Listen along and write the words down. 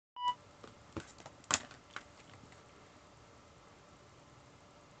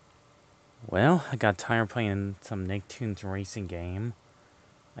Well, I got tired playing some Nicktoons racing game.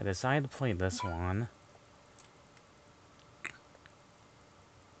 I decided to play this one.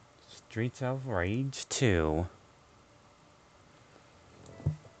 Streets of Rage 2.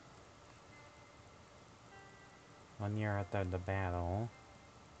 One year after the battle.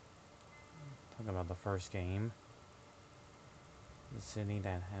 Talk about the first game. The city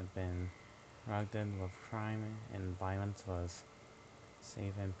that had been rugged with crime and violence was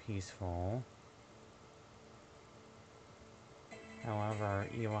safe and peaceful. However,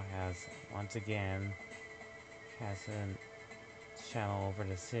 evil has once again cast a shadow over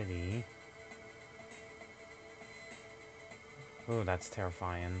the city. Ooh, that's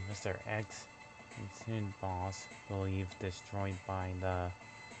terrifying. Mr. X and soon boss, believed destroyed by the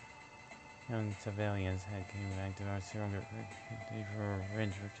young civilians, had came back to our stronger for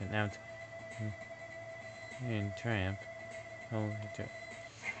revenge out in triumph. Oh,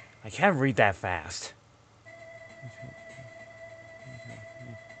 I can't read that fast.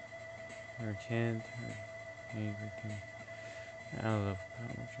 Her kid,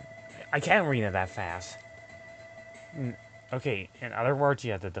 I can't read it that fast. Okay, in other words,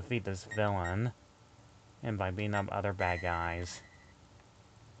 you have to defeat this villain, and by beating up other bad guys.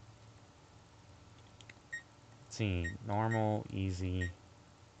 Let's see, normal, easy,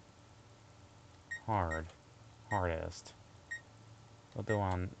 hard, hardest. We'll do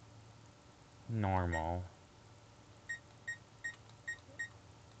on normal.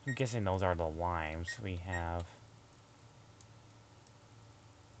 I'm guessing those are the lives we have.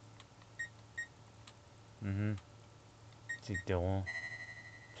 Let's see, dual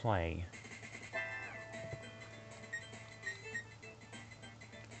play.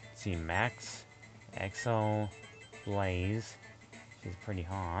 Let's see, Max, Exo, Blaze. She's pretty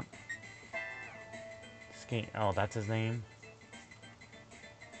hot. Skate. Oh, that's his name.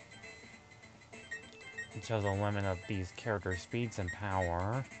 It shows a limit of these character speeds and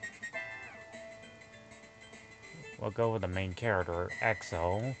power. We'll go with the main character,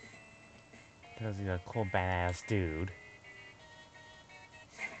 Exo, because he's a cool badass dude.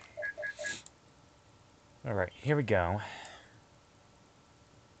 Alright, here we go.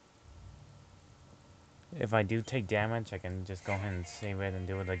 If I do take damage, I can just go ahead and save it and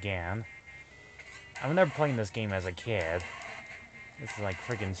do it again. I remember playing this game as a kid. This is like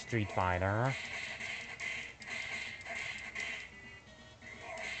freaking Street Fighter.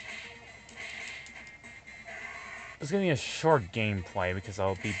 It's gonna be a short gameplay because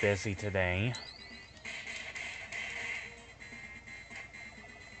I'll be busy today.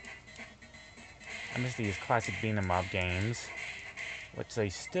 I miss these classic beat-em-up games, which they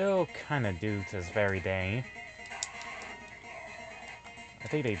still kind of do to this very day. I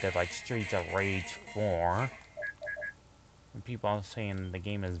think they did like Streets of Rage 4. And people are saying the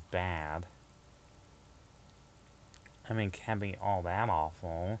game is bad. I mean, it can't be all that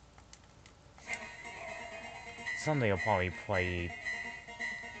awful. Someday I'll probably play,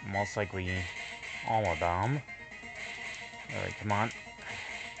 most likely, all of them. Alright, come on.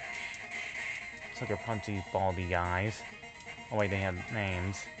 Sucker punch these baldy guys. Oh wait, they have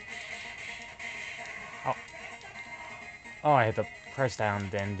names. Oh. Oh, I had to press down,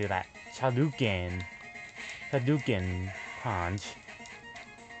 then do that Hadouken punch.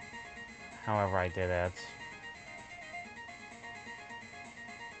 However I did it.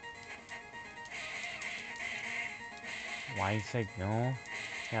 Y signal.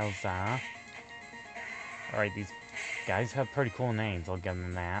 How's that? Alright, these guys have pretty cool names, I'll give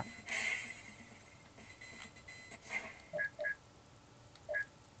them that.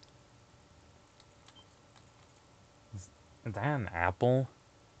 Is that an apple?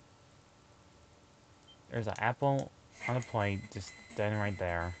 There's an apple on the plate, just dead right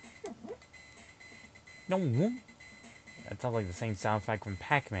there. No! That sounds like the same sound effect from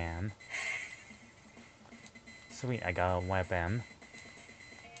Pac-Man. Sweet, I got a weapon.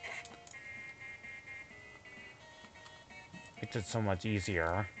 It's just so much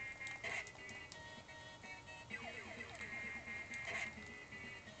easier.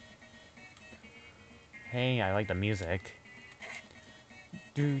 Hey, I like the music.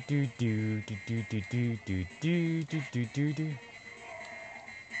 Do do do do do do do do do do do do do.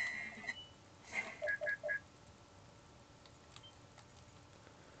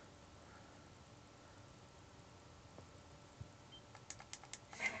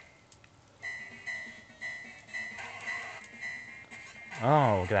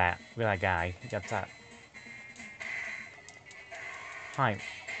 Oh, look at that. Look at that guy. He got that. Hi.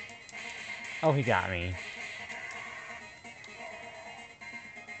 Oh, he got me.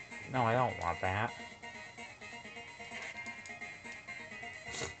 No, I don't want that.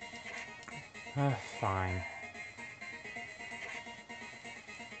 Fine.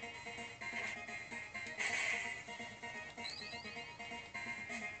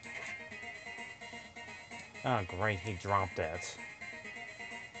 Oh, great, he dropped it.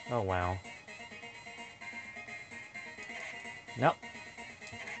 Oh, well. Nope.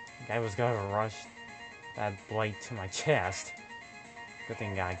 Guy was gonna rush that blade to my chest. Good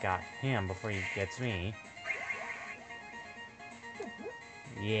thing I got him before he gets me.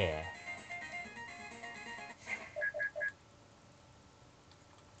 Yeah.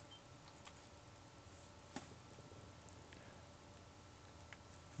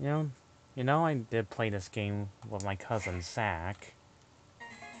 You know, I did play this game with my cousin, Zach.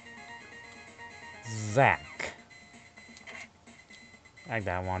 Zach. Like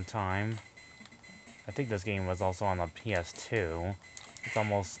that one time. I think this game was also on the PS2. It's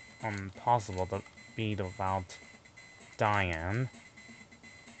almost impossible to beat without dying.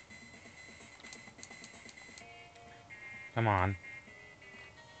 Come on.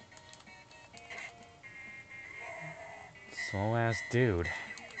 Slow ass dude.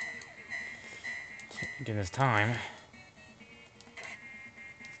 Get his time.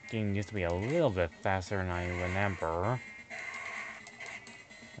 This game used to be a little bit faster than I remember.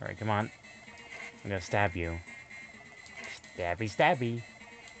 Alright, come on. I'm gonna stab you. Stabby, stabby.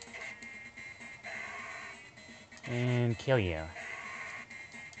 And kill you.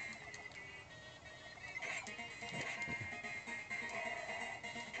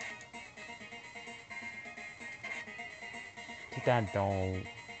 Get that doll,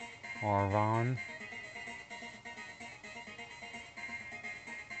 Orron.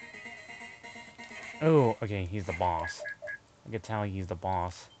 Oh, okay, he's the boss. I could tell he's the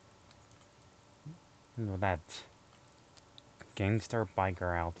boss. With that gangster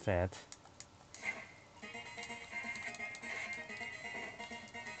biker outfit.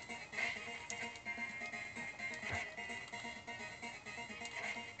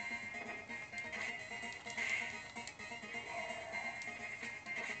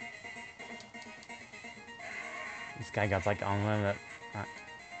 This guy got like unlimited. Uh,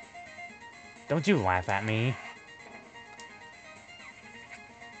 don't you laugh at me.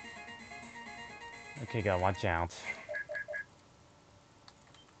 Okay, go, watch out.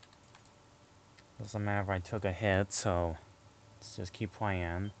 Doesn't matter if I took a hit, so let's just keep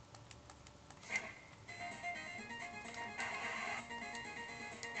playing.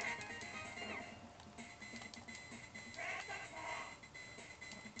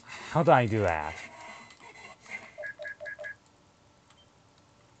 How did I do that?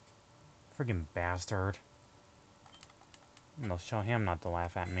 Friggin' bastard. I'll show him not to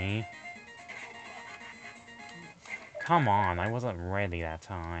laugh at me. Come on, I wasn't ready that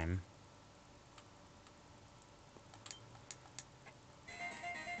time.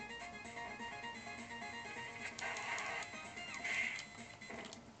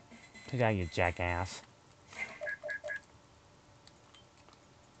 Take that, you jackass.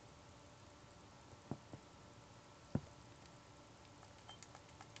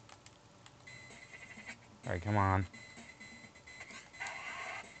 Alright, come on.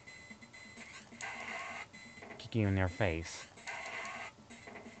 Kick you in your face.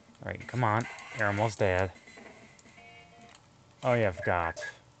 Alright, come on. You're almost dead. Oh yeah, I forgot.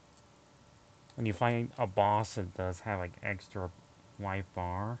 When you find a boss, it does have like extra life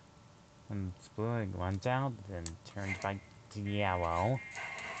bar. When it's blue, it runs out, then turns back to yellow.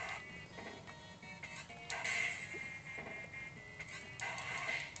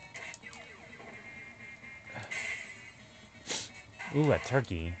 Ooh, a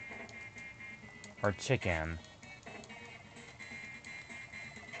turkey. Or chicken.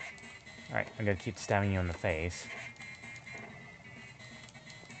 Alright, I'm gonna keep stabbing you in the face.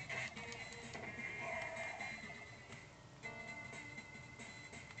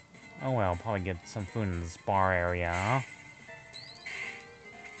 Oh well, probably get some food in this bar area.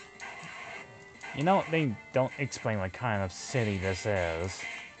 You know, they don't explain what kind of city this is.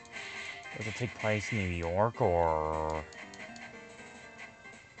 Does it take place in New York, or...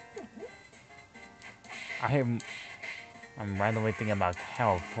 I'm randomly thinking about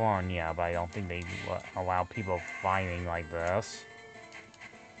California, but I don't think they allow people fighting like this.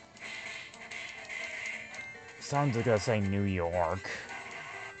 So I'm just gonna say New York.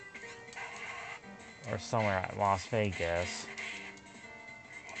 Or somewhere at Las Vegas.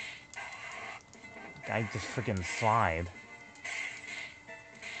 Guy just freaking slide.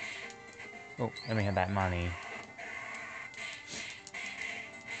 Oh, let me have that money.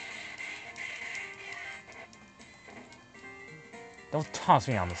 Don't toss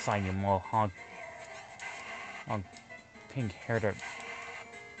me on the side, you mohawk. Oh, pink-haired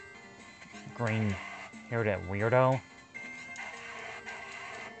green-haired weirdo.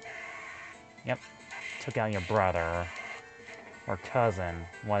 Yep, took out your brother. Or cousin,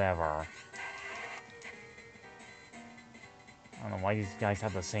 whatever. I don't know why these guys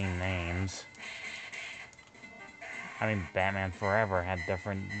have the same names. I mean, Batman Forever had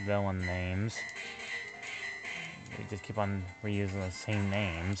different villain names. They just keep on reusing the same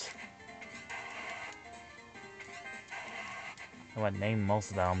names. What name most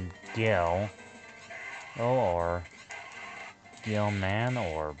of them? Gil. Or Gilman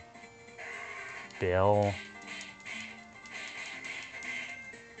or Bill.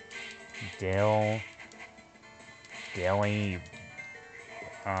 Dill. Dilly.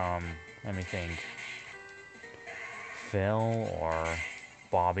 Let me think. Phil or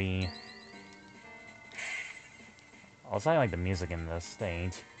Bobby. Also, I like the music in this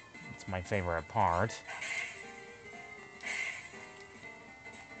stage. It's my favorite part.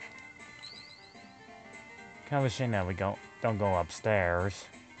 Kind of a shame that we don't go upstairs.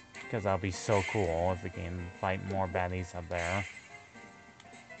 Because that'll be so cool if we can fight more baddies up there.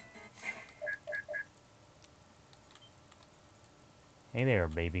 Hey there,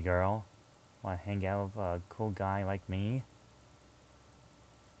 baby girl. Wanna hang out with a cool guy like me?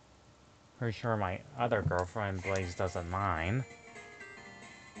 Pretty sure my other girlfriend, Blaze, doesn't mind.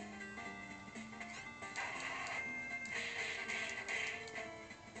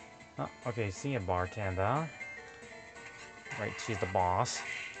 Oh, okay, see ya, bartender. Right, she's the boss.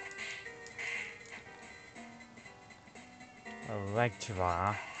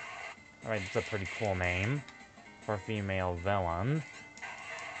 Electra. Alright, that's a pretty cool name for a female villain.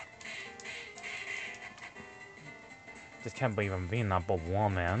 Just can't believe I'm beating up a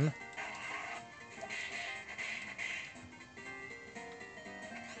woman.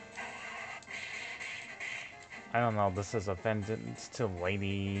 I don't know if this is offense to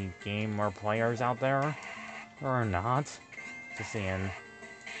lady gamer players out there, or not. Just seeing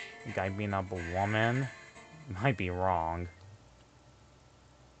a guy beating up a woman might be wrong.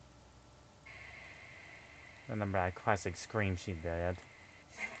 Remember that classic scream she did.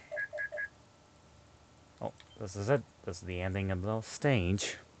 Oh, this is it. This is the ending of the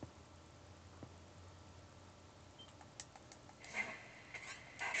stage.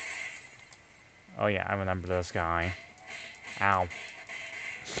 Oh yeah, I remember this guy. Ow.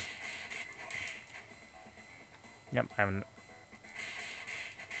 Yep,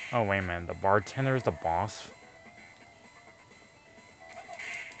 oh, wait a minute. The bartender is the boss?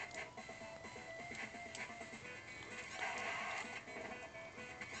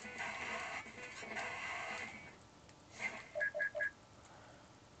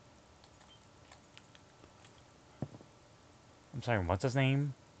 I'm sorry, what's his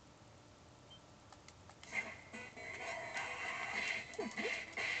name?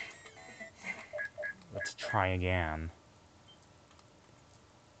 Let's try again.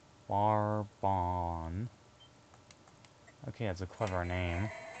 Barbon. Okay, that's a clever name.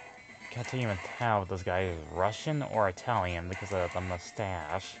 Can't even tell if this guy is Russian or Italian because of the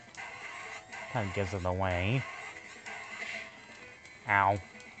mustache. Kind of gives it away. Ow.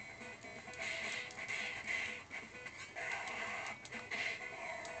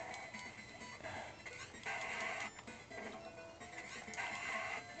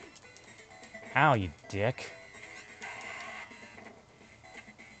 Ow, you dick.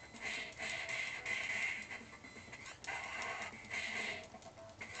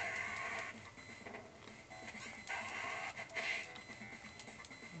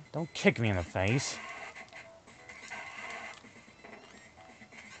 Don't kick me in the face.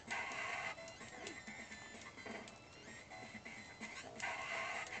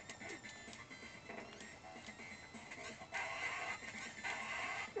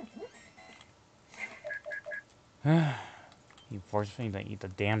 You forced me to eat the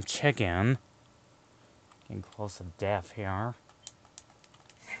damn chicken. Getting close to death here.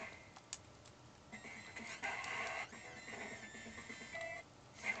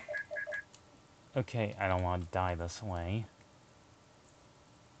 Okay, I don't want to die this way.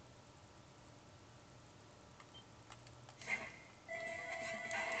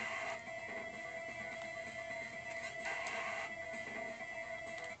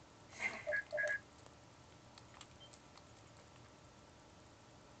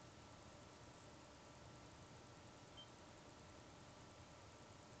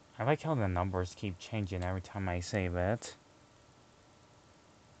 I like how the numbers keep changing every time I save it.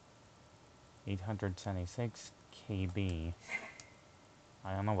 876 KB.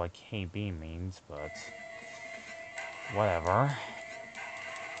 I don't know what KB means, but whatever.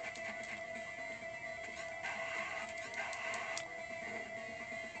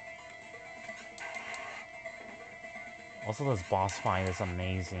 Also, this boss fight is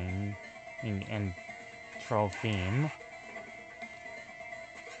amazing in intro theme.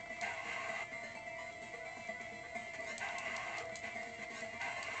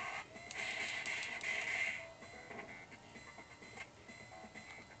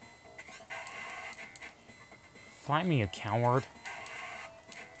 Fight me, you coward.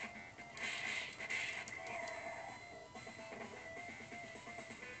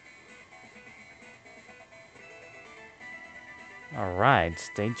 Alright,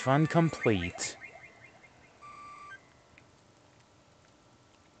 stage 1 complete.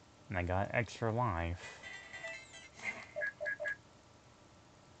 And I got extra life.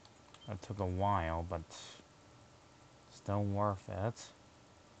 That took a while, but still worth it.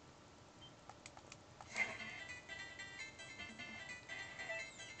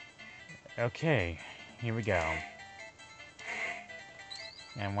 Okay, here we go.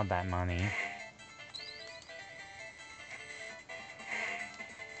 And want that money.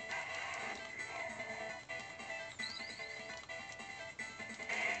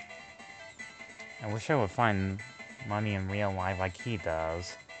 I wish I would find money in real life like he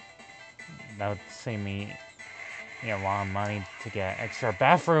does. That would save me a lot of money to get extra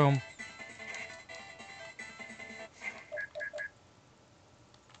bathroom.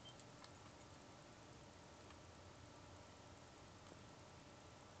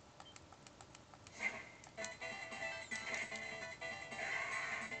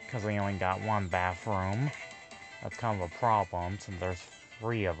 Because we only got one bathroom. That's kind of a problem since there's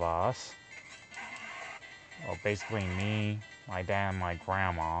 3 of us. Well, basically me, my dad, and my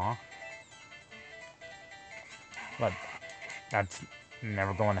grandma. But that's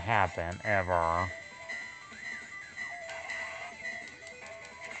never going to happen, ever.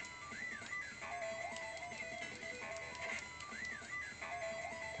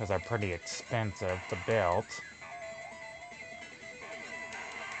 Because they're pretty expensive to build.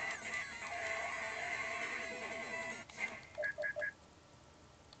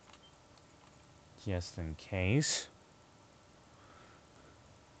 Just in case.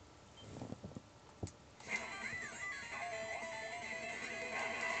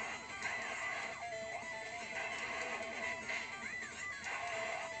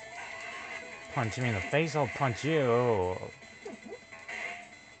 Punch me in the face, I'll punch you.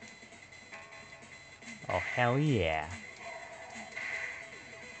 Oh, hell yeah.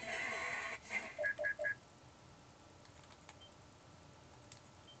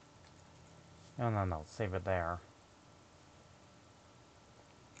 No, save it there.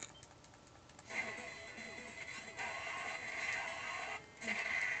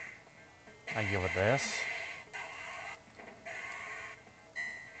 I deal with this.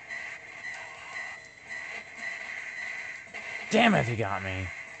 Damn it, he got me.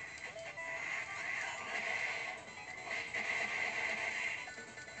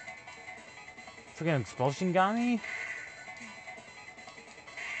 Freaking explosion got me?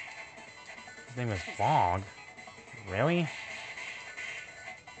 His name is Fog. Really? What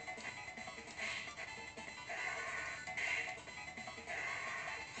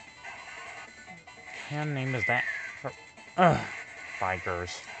kind of name is that? Ugh.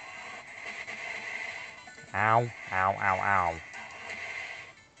 Bikers. Ow, ow, ow, ow.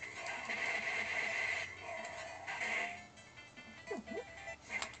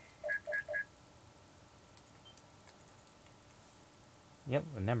 Yep,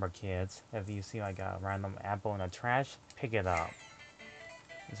 remember kids, if you see like a random apple in the trash, pick it up.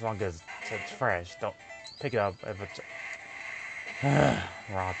 As long as it's fresh, don't pick it up if it's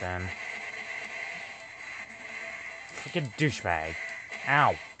rotten. Freaking douchebag.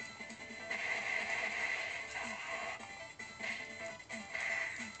 Ow.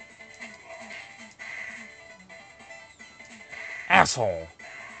 Asshole.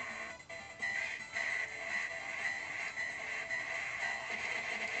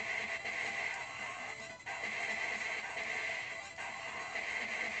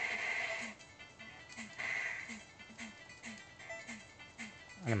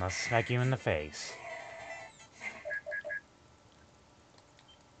 I'm gonna smack you in the face.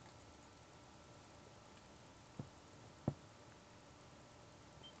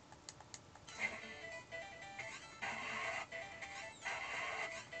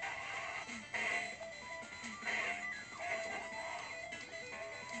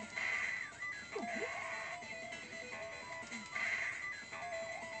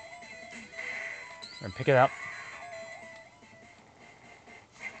 And pick it up.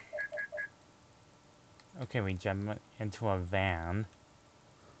 Okay, we jump into a van.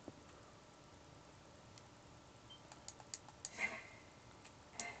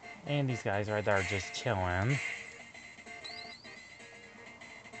 And these guys right there are just chilling.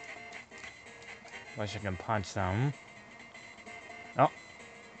 Wish I can punch them. Oh.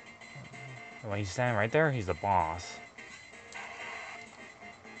 When he's standing right there, he's the boss.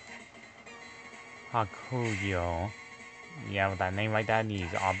 Hakuyo. Yeah, with that name like that,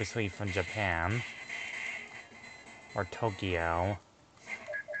 he's obviously from Japan. Or Tokyo.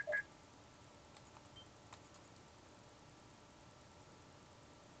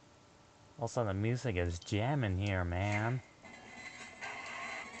 Also, the music is jamming here, man.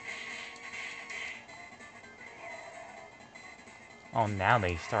 Oh, now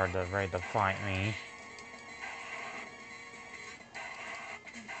they started ready to fight me.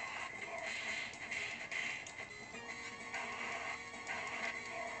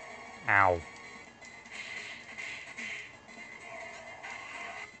 Ow.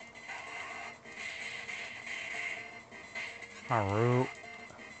 Haru.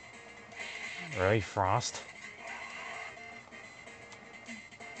 Really, Frost?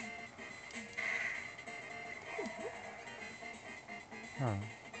 Huh.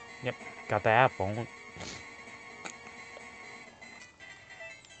 Yep, got the apple.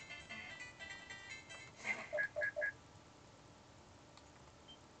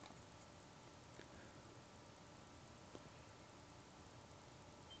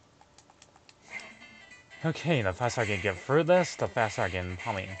 Okay, the faster I can get through this, the faster I can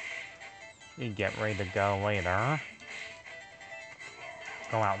probably get ready to go later.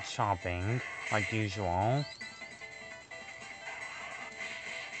 Go out shopping, like usual.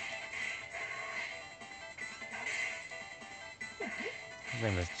 His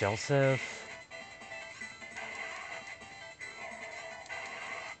name is Joseph.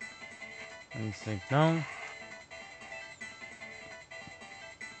 And no.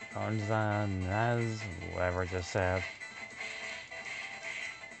 Gonzalez, whatever it just said.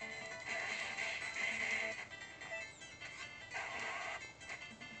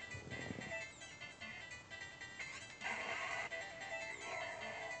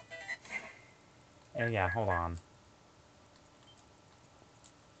 Yeah, hold on.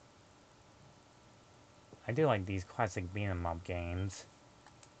 I do like these classic beat-em-up games.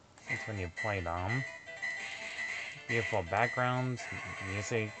 That's when you play them. Beautiful backgrounds,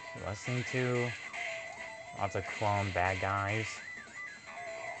 music, listening to. Lots of clone bad guys.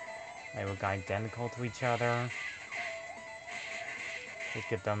 They look identical to each other. You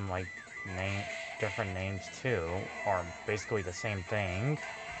get them like different names too, or basically the same thing.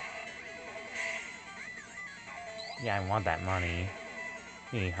 Yeah, I want that money.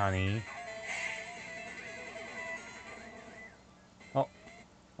 Hey, honey. Oh,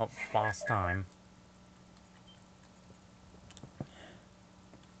 oh, boss time.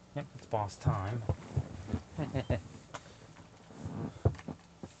 Yep, it's boss time.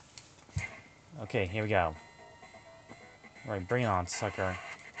 Okay, here we go. Alright, bring it on, sucker.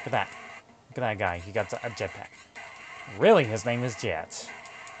 Look at that. Look at that guy. He got a jetpack. Really, his name is Jet.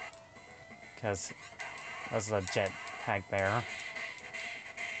 Because there's a jetpack there.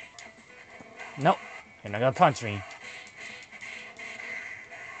 Nope. You're not gonna punch me.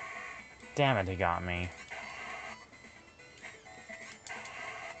 Damn it, he got me.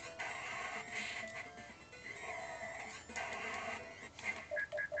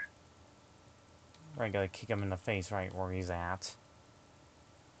 I gotta kick him in the face right where he's at.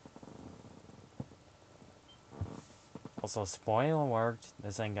 Also, spoiler alert,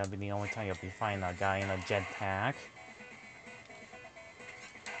 this ain't gonna be the only time you'll be finding a guy in a jetpack.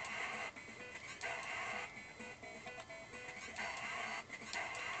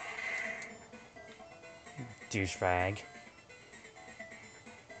 Douchebag.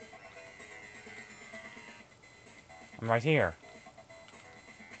 I'm right here.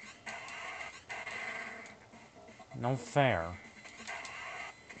 No fair.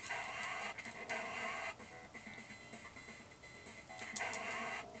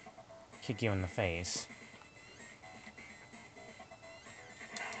 Kick you in the face.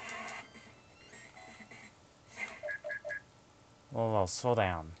 Whoa, slow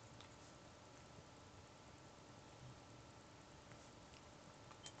down.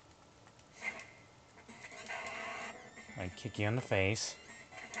 I kick you in the face.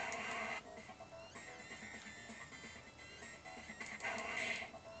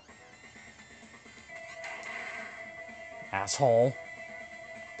 Asshole.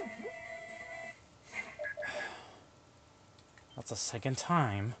 That's the second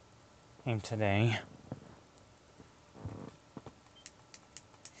time. Aim today.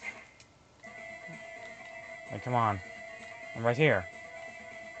 Hey, come on. I'm right here.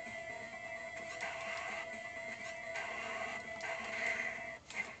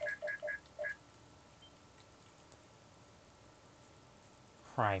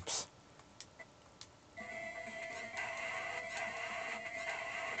 Cripes.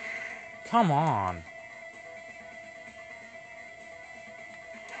 Come on.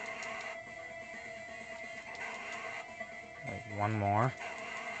 Wait, one more.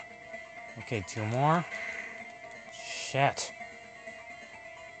 Okay, two more. Shit.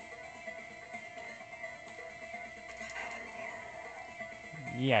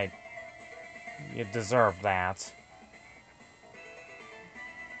 Yeah, you deserve that.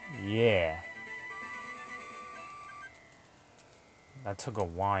 Yeah. That took a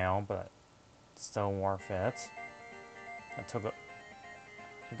while, but still worth it. That took a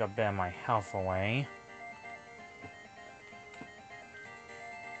bit of my health away.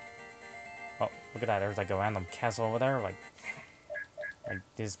 Oh, look at that. There's like a random castle over there. Like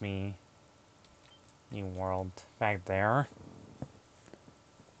Disney New World back there.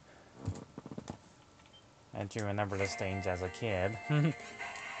 I do remember this stage as a kid. Look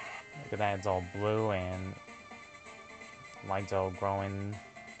at that. It's all blue and lights all growing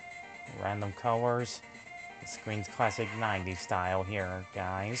random colors. The screen's classic 90s style here,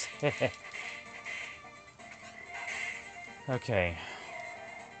 guys. Okay.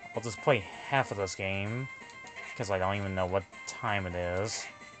 I'll just play half of this game, because I don't even know what time it is.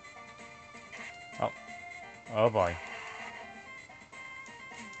 Oh boy.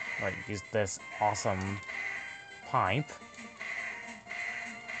 Right, use this awesome pipe.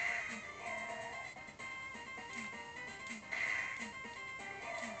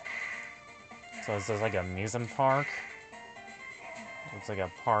 So is this like an amusement park? Looks like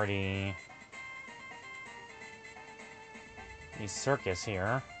a party. These circus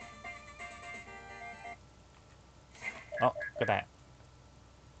here. Oh, look at that.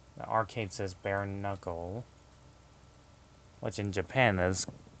 The arcade says bare knuckle, which in Japan is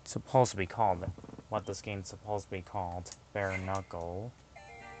supposed to be called what this game's supposed to be called. Bare knuckle.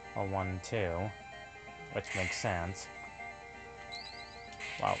 A 1-2. Which makes sense.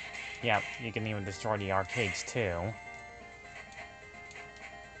 Well, yeah, you can even destroy the arcades too.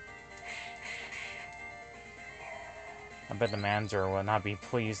 I bet the manager will not be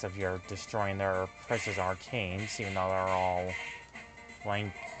pleased if you're destroying their precious arcades, even though they're all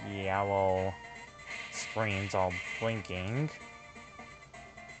blank yellow screens all blinking.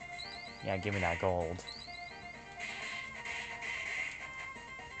 Yeah, give me that gold.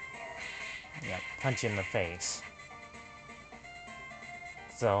 Yeah, punch you in the face.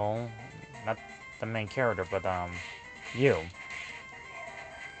 So, not the main character, but, you.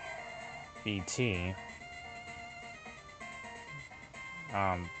 BT.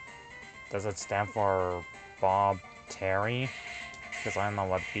 Does it stand for Bob Terry? Because I don't know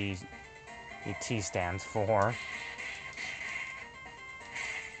what BT stands for.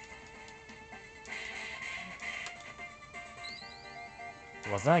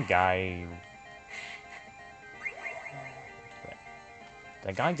 Was that guy...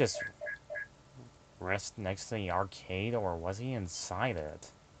 The guy just rest next to the arcade, or was he inside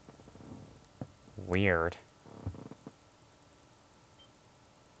it? Weird.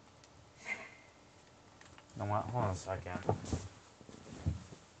 You know what? Hold on a second.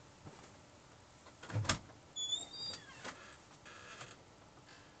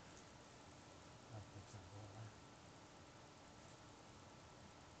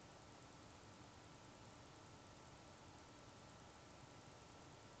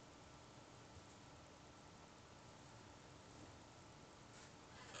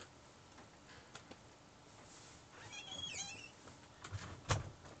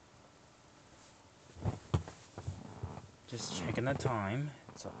 Just checking the time.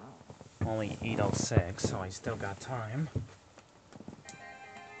 It's only 8:06, so I still got time.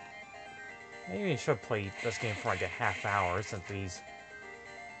 Maybe I should play this game for like a half hour, since these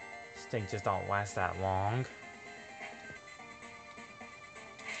stages don't last that long.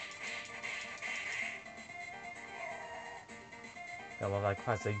 I love that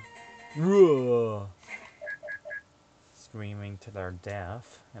classic screaming to their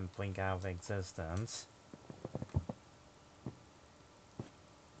death and blink out of existence.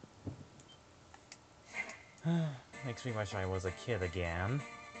 Makes me wish I was a kid again.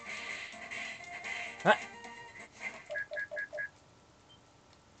 Ah!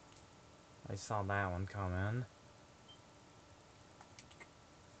 I saw that one coming.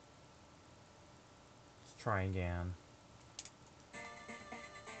 Let's try again.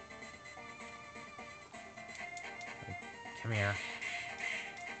 Come here.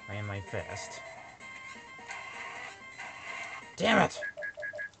 I am my fist. Damn it!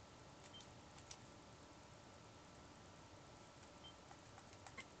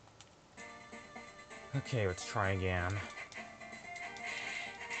 Okay, let's try again.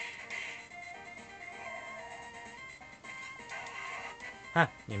 Ha!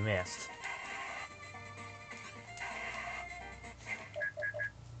 You missed.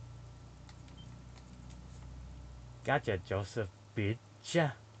 Gotcha, Joseph, bitch.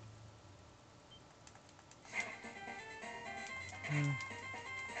 Kinda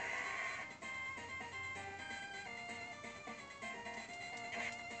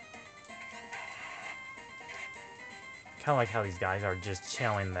like how these guys are just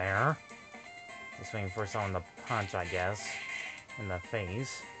chilling there. Just waiting for someone to punch, I guess, in the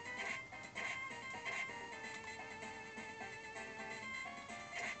face.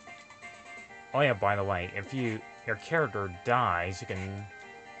 Oh yeah, by the way, if your character dies, you can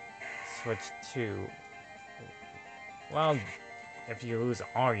switch to... Well, if you lose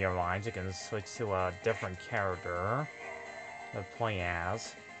all your lives, you can switch to a different character to play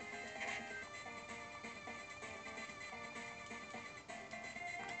as.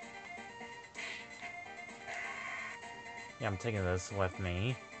 Yeah, I'm taking this with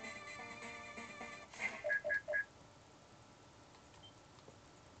me.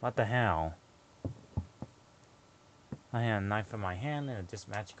 What the hell? I had a knife in my hand and it just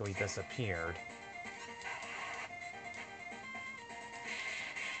magically disappeared.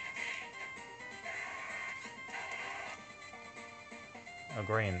 Oh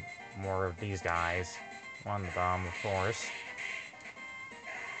great, more of these guys. One of them, of course.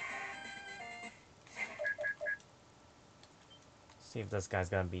 See if this guy's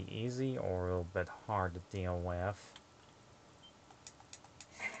gonna be easy or a little bit hard to deal with.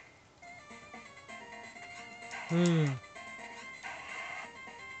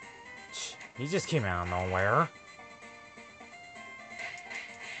 He just came out of nowhere.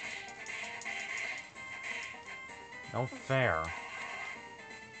 No fair.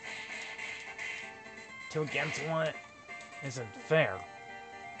 2 against 1 isn't fair.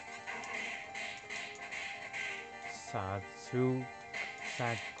 Satsu...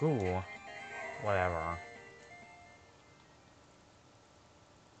 Saku... Whatever.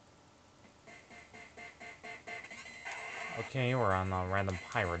 Okay, we're on a random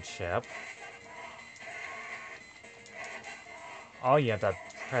pirate ship. Oh, you have to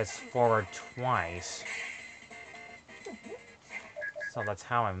press forward twice. So that's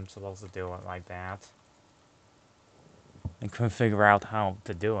how I'm supposed to do it like that. I couldn't figure out how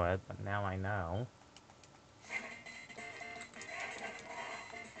to do it, but now I know.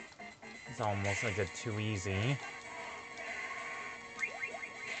 It's almost like it's too easy.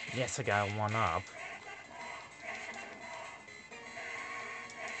 Yes, I got 1 up.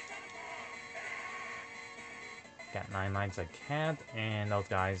 Got 9 lives a cat, and those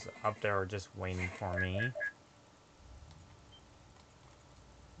guys up there are just waiting for me.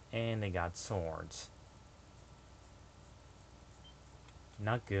 And they got swords.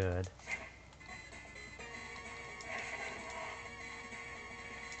 Not good.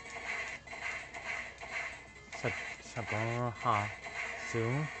 Sabura Su.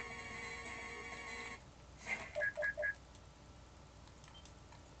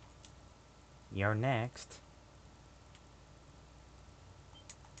 You're next.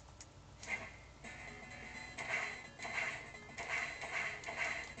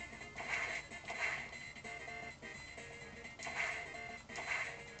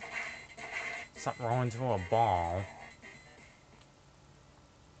 Stop rolling into a ball.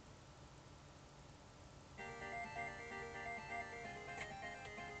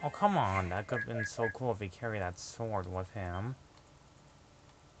 Oh, come on. That could have been so cool if he carried that sword with him.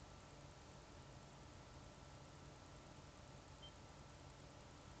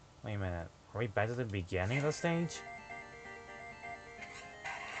 Wait a minute. Are we back at the beginning of the stage?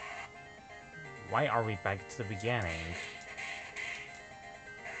 Why are we back to the beginning?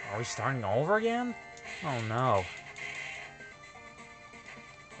 Are we starting over again? Oh no.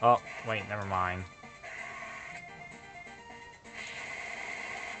 Oh, wait, never mind.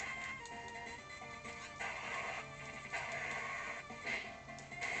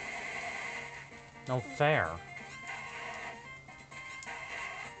 No fair.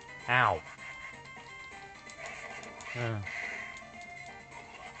 Ow.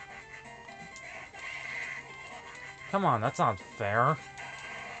 Come on, that's not fair.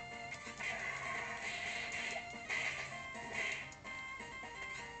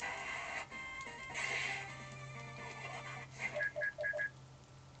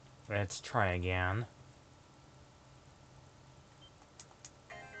 Let's try again.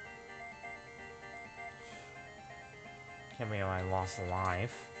 Can't believe I lost a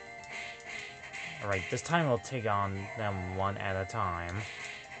life. Alright, this time we'll take on them 1 at a time.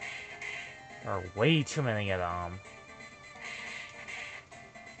 There are way too many of them.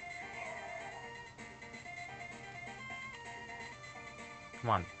 Come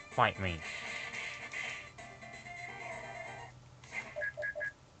on, fight me.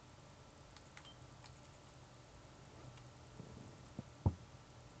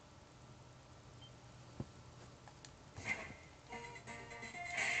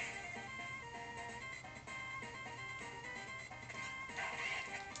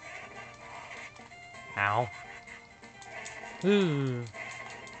 Ow. Ooh.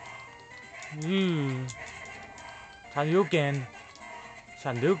 Ooh. Hadouken.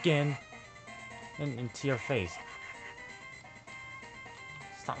 Hadouken. Into your face.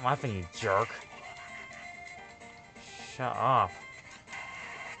 Stop laughing, you jerk. Shut up.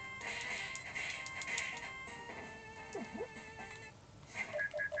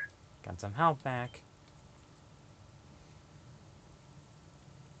 Got some health back.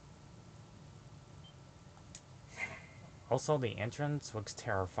 Also, the entrance looks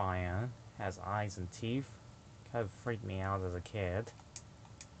terrifying. Has eyes and teeth. Kind of freaked me out as a kid.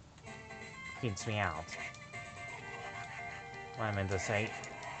 Freaks me out. What I meant to say.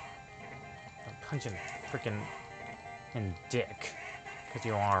 I'm punching freaking in dick. Because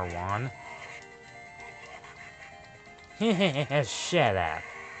you are one. Shut up.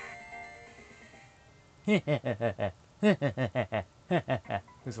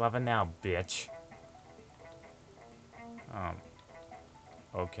 Who's laughing now, bitch?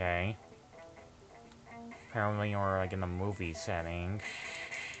 Okay. Apparently we're like in a movie setting.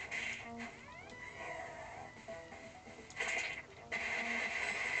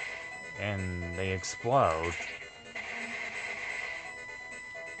 And they explode.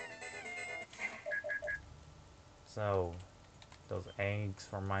 So, those eggs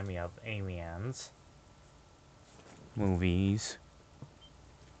remind me of aliens. Movies.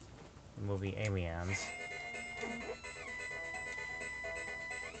 The movie Aliens.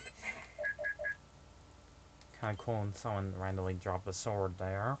 Kinda cool when someone randomly dropped a sword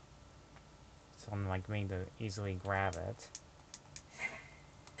there. Someone like me to easily grab it.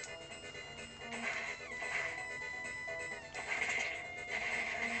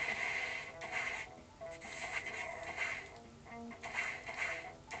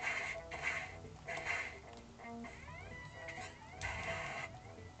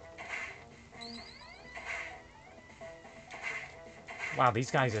 Wow,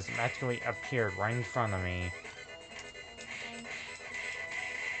 these guys just magically appeared right in front of me.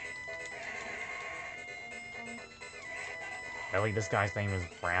 Really, this guy's name is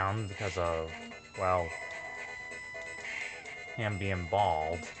Brown because of, well, him being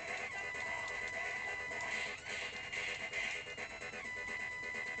bald.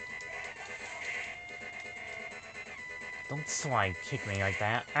 Don't slide kick me like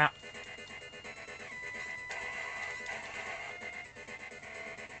that. Ah.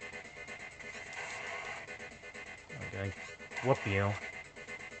 I'm gonna whoop you.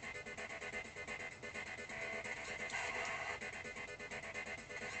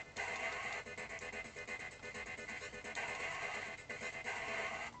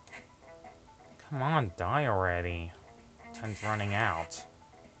 Come on, die already. Time's running out.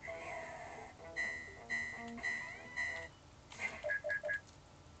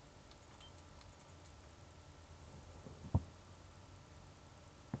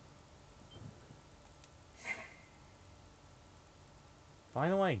 By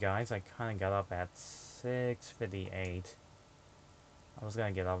the way, guys, I kind of got up at 6:58. I was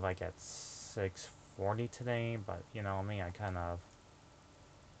gonna get up like at 6:40 today, but you know me, I kind of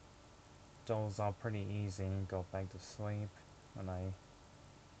doze off pretty easy and go back to sleep when I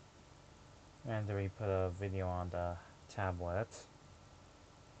randomly put a video on the tablet.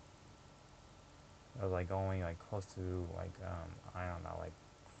 It was like only like close to like I don't know, like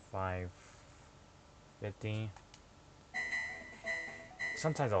 5:50.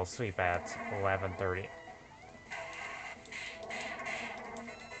 Sometimes I'll sleep at 11:30.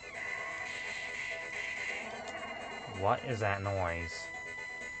 What is that noise?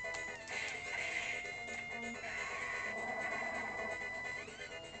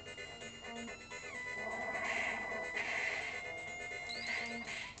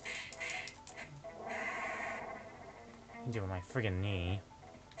 Hit you with my friggin' knee.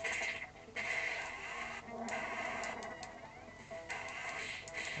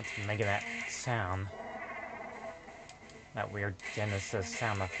 What's making that sound? That weird Genesis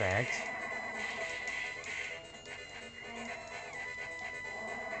sound effect.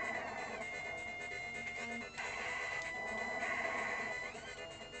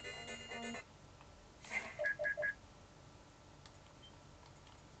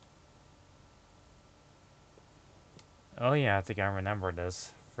 Oh yeah, I think I remember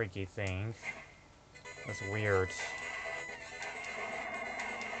this freaky thing. That's weird.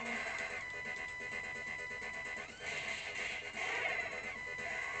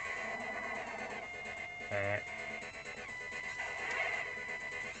 Eh.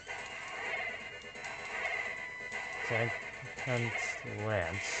 Second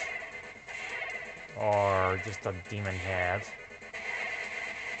lens. Or just a demon head.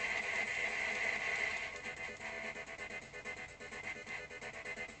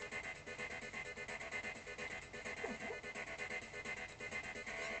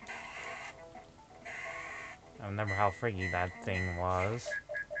 I remember how freaky that thing was.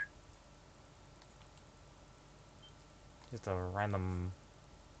 Just a random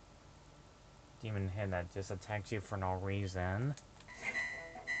demon head that just attacks you for no reason.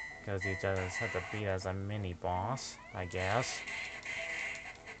 Because you just have to beat as a mini boss, I guess.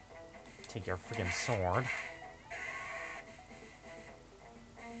 Take your freaking sword.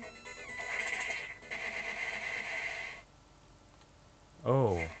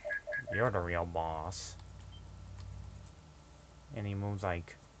 Oh, you're the real boss. And he moves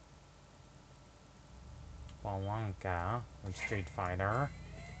like Blanca from Street Fighter.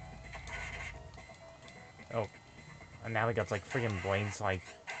 Oh, and now he got like freaking blades like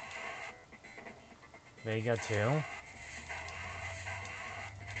Vega too.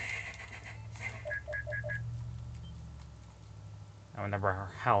 I remember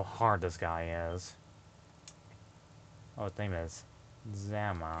how hard this guy is. Oh, his name is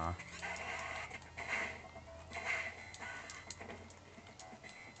Zama.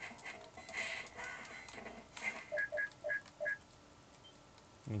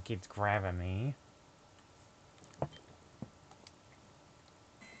 And he keeps grabbing me.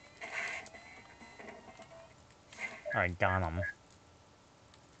 Alright, got him.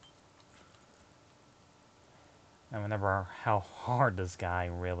 I remember how hard this guy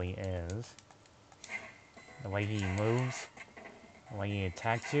really is. The way he moves, the way he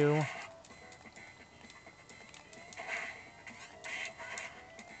attacks you.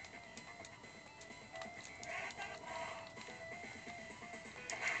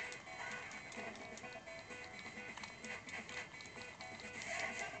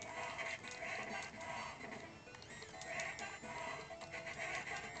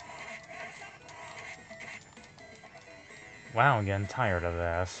 Wow, I'm getting tired of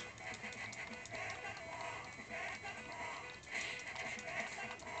this.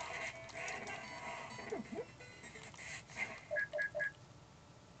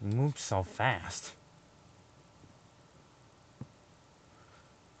 He moves so fast.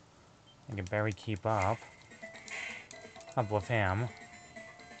 I can barely keep up with him.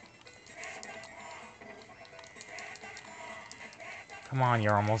 Come on,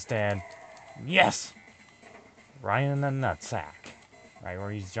 you're almost dead. Yes! Right in the nutsack. Right where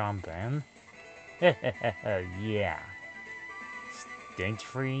he's jumping. Yeah. Stage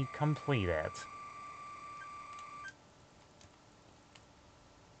 3 completed.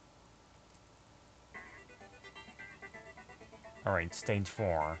 Alright, stage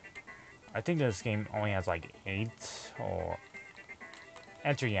 4. I think this game only has like 8 or...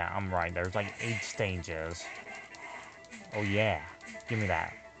 Actually, yeah, I'm right. There's like 8 stages. Oh yeah. Give me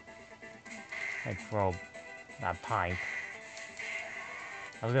that. I throw that pipe.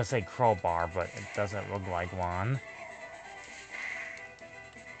 I was gonna say crowbar, but it doesn't look like one.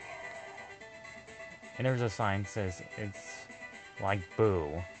 And there's a sign that says it's like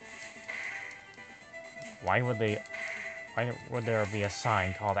boo. Why would there be a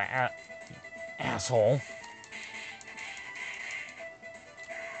sign called asshole?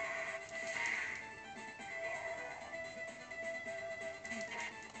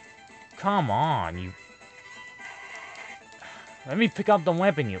 Come on, you... Let me pick up the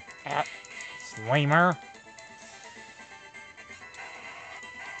weapon, you slammer.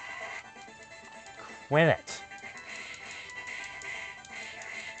 Quit it.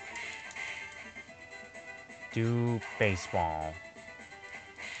 Do baseball.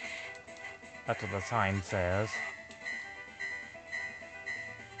 That's what the sign says.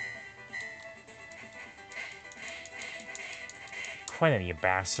 Quit it, you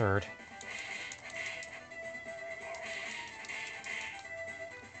bastard.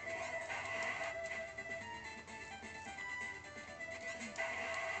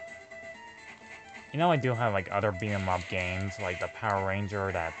 You know, I do have like other beat 'em up games, like the Power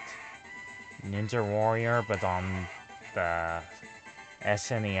Ranger, that Ninja Warrior, but on the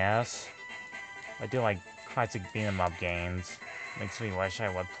SNES. I do like classic beat 'em up games. Makes me wish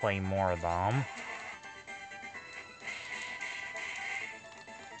I would play more of them.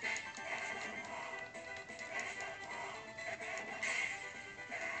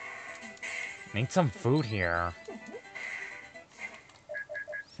 Need some food here.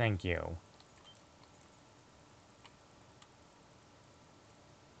 Thank you.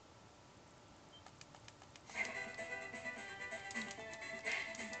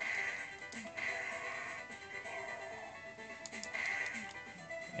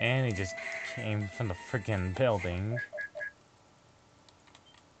 And he just came from the freaking building.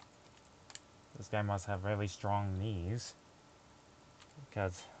 This guy must have really strong knees.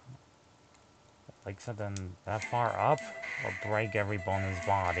 Because, like, something that far up will break every bone in his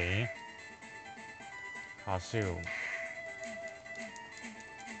body. Oh, shoot.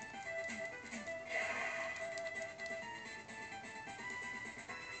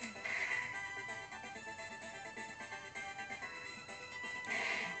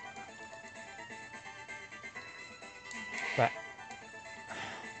 But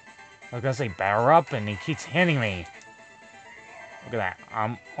I was gonna say batter up, and he keeps hitting me. Look at that.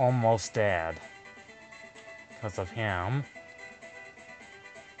 I'm almost dead. Because of him.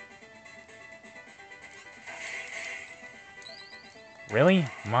 Really?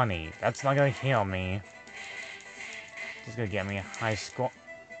 Money. That's not gonna heal me. Just gonna get me a high score.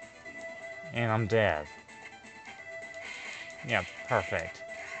 And I'm dead. Yeah, perfect.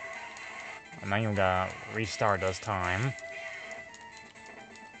 I'm not even gonna restart this time.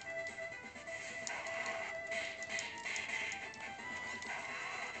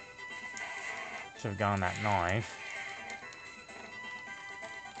 Should've gotten that knife.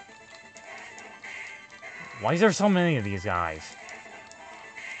 Why is there so many of these guys?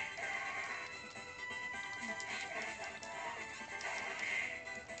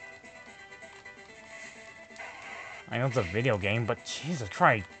 I know it's a video game, but Jesus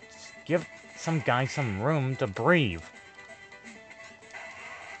Christ, give some guy some room to breathe.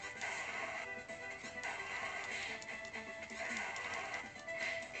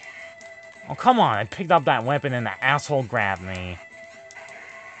 Oh, come on, I picked up that weapon and the asshole grabbed me.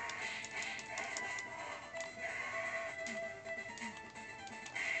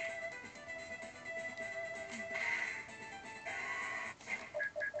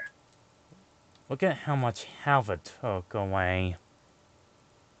 Look at how much health it took away.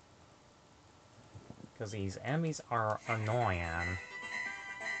 Because these enemies are annoying.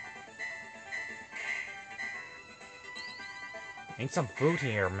 Need some food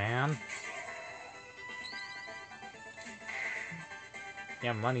here, man.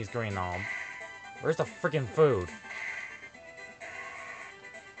 Yeah, money's green all. Where's the freaking food?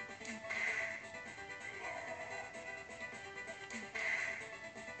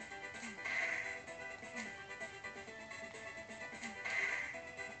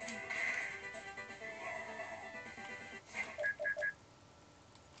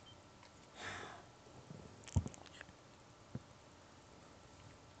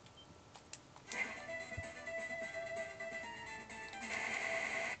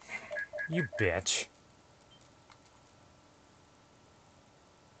 You bitch.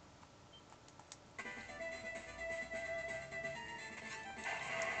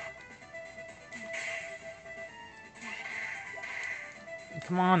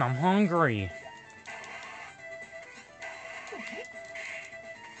 Come on, I'm hungry.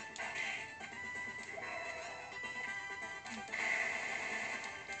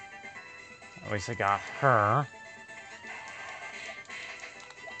 At least I got her.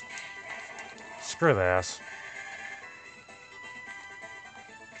 Screw this.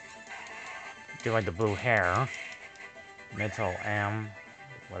 Do like the blue hair. Mental M.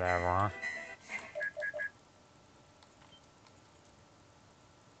 Whatever.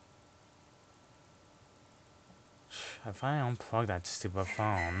 If I unplug that stupid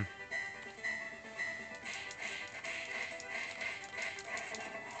phone.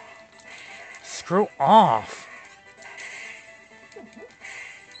 Screw off!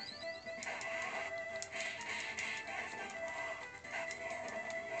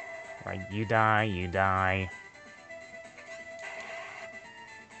 Right, you die, you die.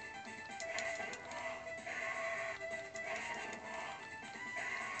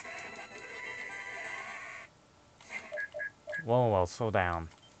 Whoa, whoa, slow down.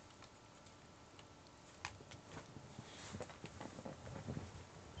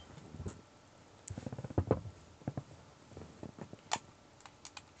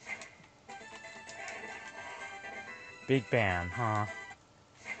 Big Ban, huh?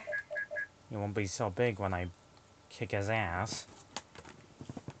 He won't be so big when I kick his ass.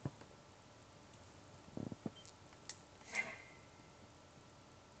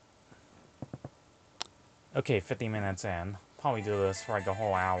 Okay, 50 minutes in. Probably do this for like a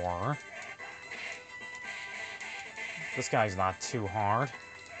whole hour. This guy's not too hard.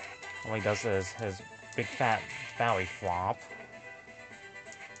 All he does is his big fat belly flop.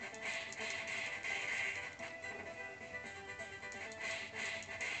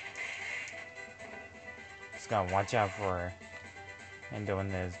 Just gotta watch out for him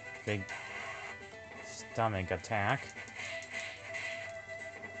doing his big stomach attack.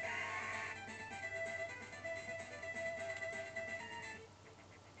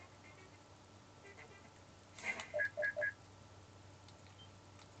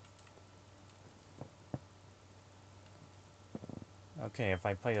 Okay, if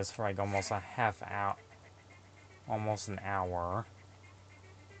I play this for like almost a half hour, almost an hour.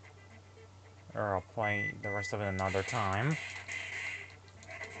 Or I'll play the rest of it another time.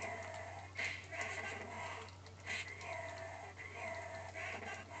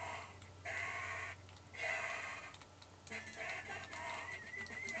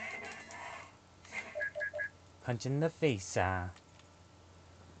 Punch in the face,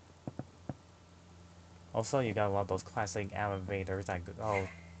 Also, you got a lot of those classic elevators that go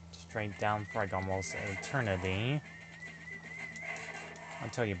straight down for like almost an eternity.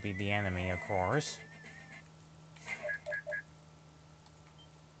 Until you beat the enemy, of course.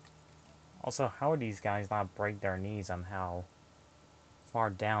 Also, how do these guys not break their knees on how far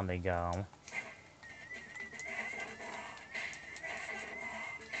down they go?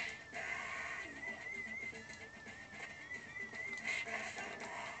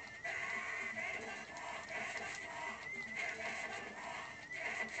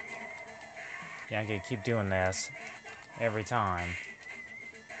 Yeah, I gotta keep doing this every time.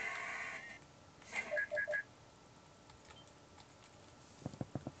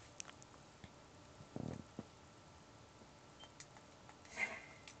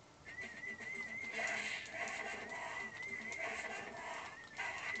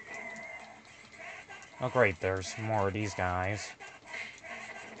 Oh great, there's more of these guys.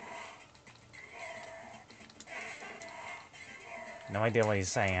 No idea what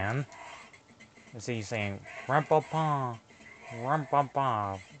he's saying. Is he saying, "Rumpa-pa,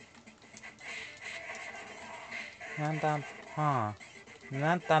 rumpa-pa, na-da-pa,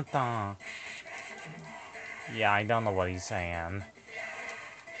 na-da-da"? Yeah, I don't know what he's saying.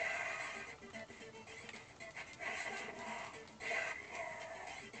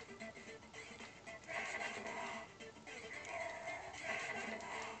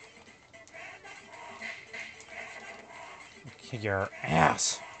 Kick your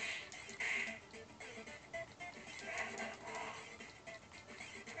ass!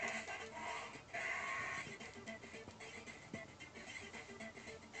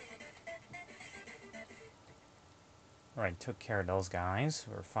 Alright, took care of those guys.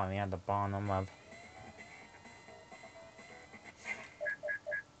 We're finally at the bottom of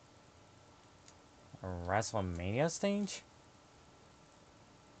a WrestleMania stage?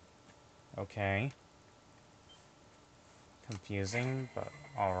 Okay. Confusing, but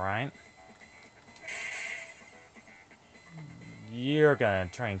alright. You're gonna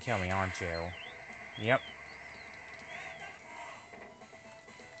try and kill me, aren't you? Yep.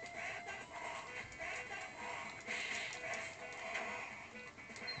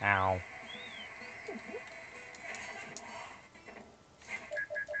 Ow.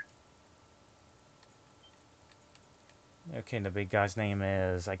 Okay, the big guy's name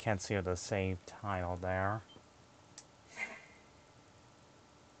is... I can't see the save title there.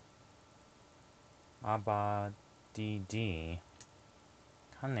 Abba DD.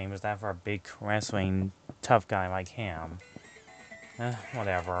 What kind of name is that for a big wrestling tough guy like him?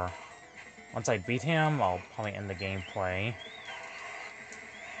 Whatever. Once I beat him, I'll probably end the gameplay.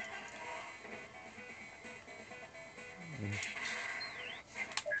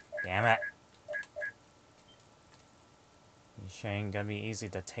 Damn it. She ain't gonna be easy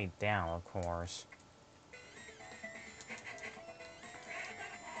to take down, of course.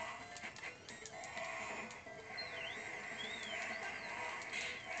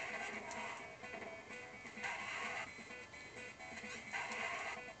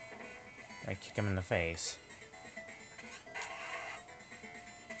 I kick him in the face.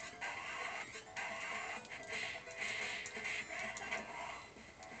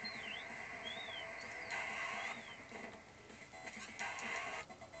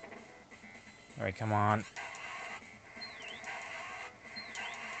 Alright, come on.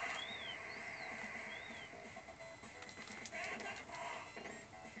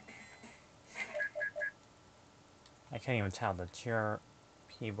 I can't even tell the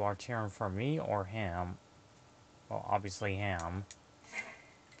people are cheering for me or him. Well, obviously him.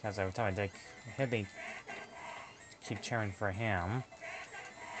 Because every time I take a hit, they keep cheering for him.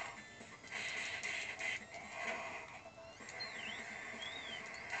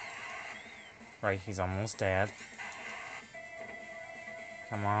 Right, he's almost dead.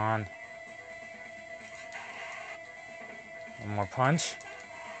 Come on. One more punch.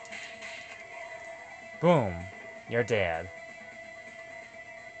 Boom. You're dead.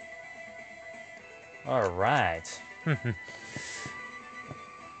 Alright.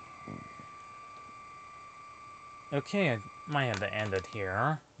 Okay, I might have to end it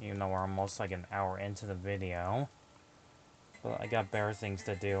here. Even though we're almost like an hour into the video. But I got better things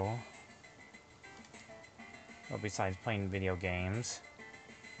to do. Well, besides playing video games.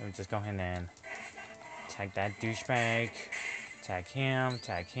 Let me just go ahead and Attack that douchebag. Attack him.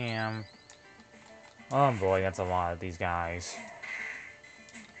 Attack him. Oh boy, that's a lot of these guys.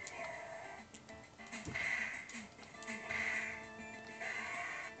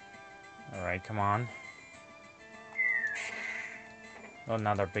 Alright, come on. Oh,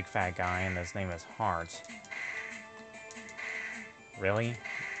 another big fat guy, and his name is Heart. Really?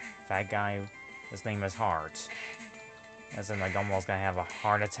 Fat guy, his name is Heart. As in, like, almost gonna have a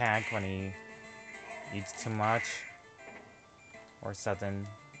heart attack when he eats too much. Or something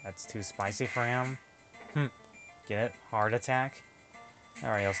that's too spicy for him. Get it? Heart attack?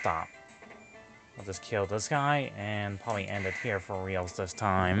 Alright, I'll stop. I'll just kill this guy, and probably end it here for reals this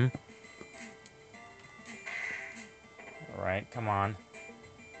time. Alright, come on.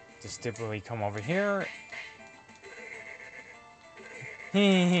 Just stupidly come over here.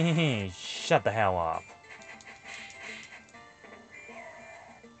 Shut the hell up.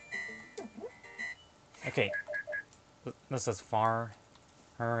 Okay. This is far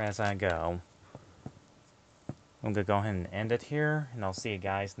as I go. I'm gonna go ahead and end it here, and I'll see you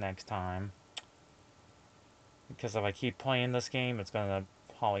guys next time. Because if I keep playing this game, it's gonna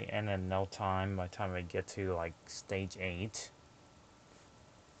probably end in no time by the time I get to, like, stage 8.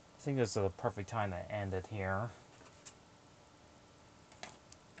 I think this is the perfect time to end it here.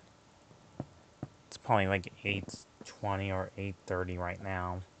 It's probably like 8:20 or 8:30 right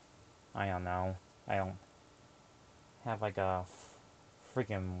now. I don't know. I don't have like a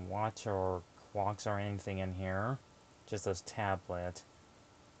freaking watch or clocks or anything in here. Just this tablet.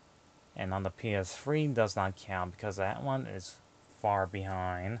 And on the PS3 does not count because that one is far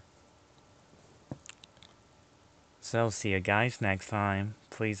behind. So see you guys next time.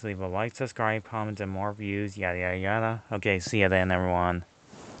 Please leave a like, subscribe, comment, and more views, yada yada yada. Okay, see ya then everyone.